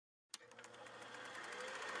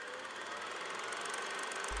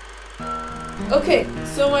Okay,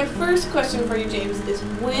 so my first question for you, James, is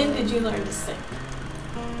when did you learn to sing?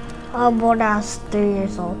 When I was 3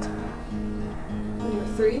 years old. When you were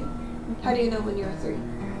 3? How do you know when you were 3?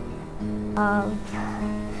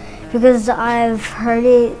 Because I've heard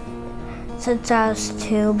it since I was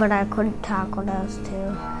 2, but I couldn't talk when I was 2.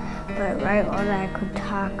 But right when I could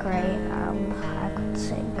talk, I could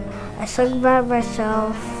sing. I sing by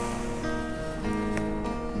myself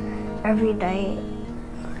every night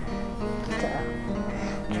to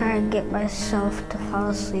try and get myself to fall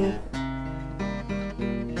asleep.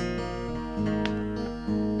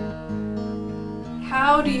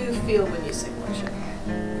 How do you feel when you sing worship?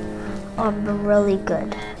 Really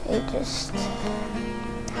good. It just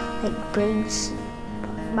brings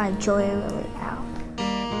my joy really out.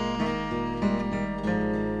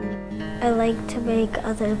 I like to make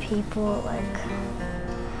other people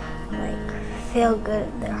feel good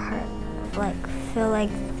in their heart, feel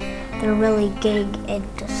like they're really getting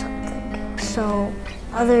into something, so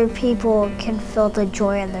other people can feel the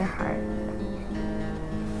joy in their heart.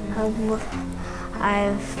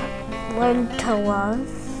 I've learned to love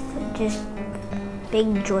just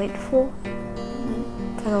being joyful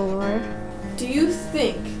for the Lord. Do you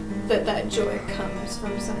think that joy comes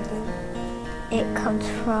from something? It comes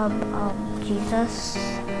from Jesus.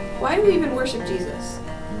 Why do we even worship Jesus?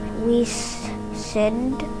 We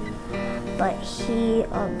sinned, but He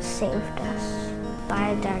saved us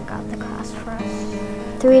by dying on the cross for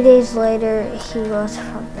us. 3 days later, He rose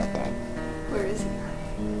from the dead. Where is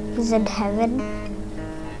He? He's in heaven.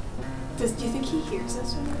 Do you think He hears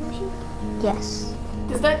us when we worship? Yes.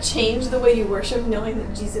 Does that change the way you worship, knowing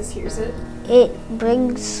that Jesus hears it? It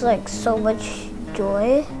brings so much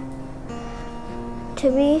joy to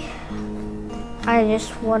me. I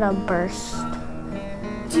just want to burst.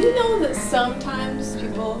 Do you know that sometimes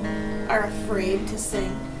people are afraid to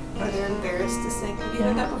sing, or they're embarrassed to sing? Have you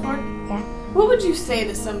heard that before? Yeah. What would you say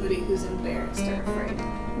to somebody who's embarrassed or afraid?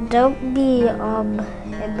 Don't be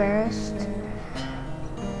embarrassed,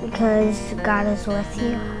 because God is with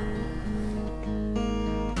you.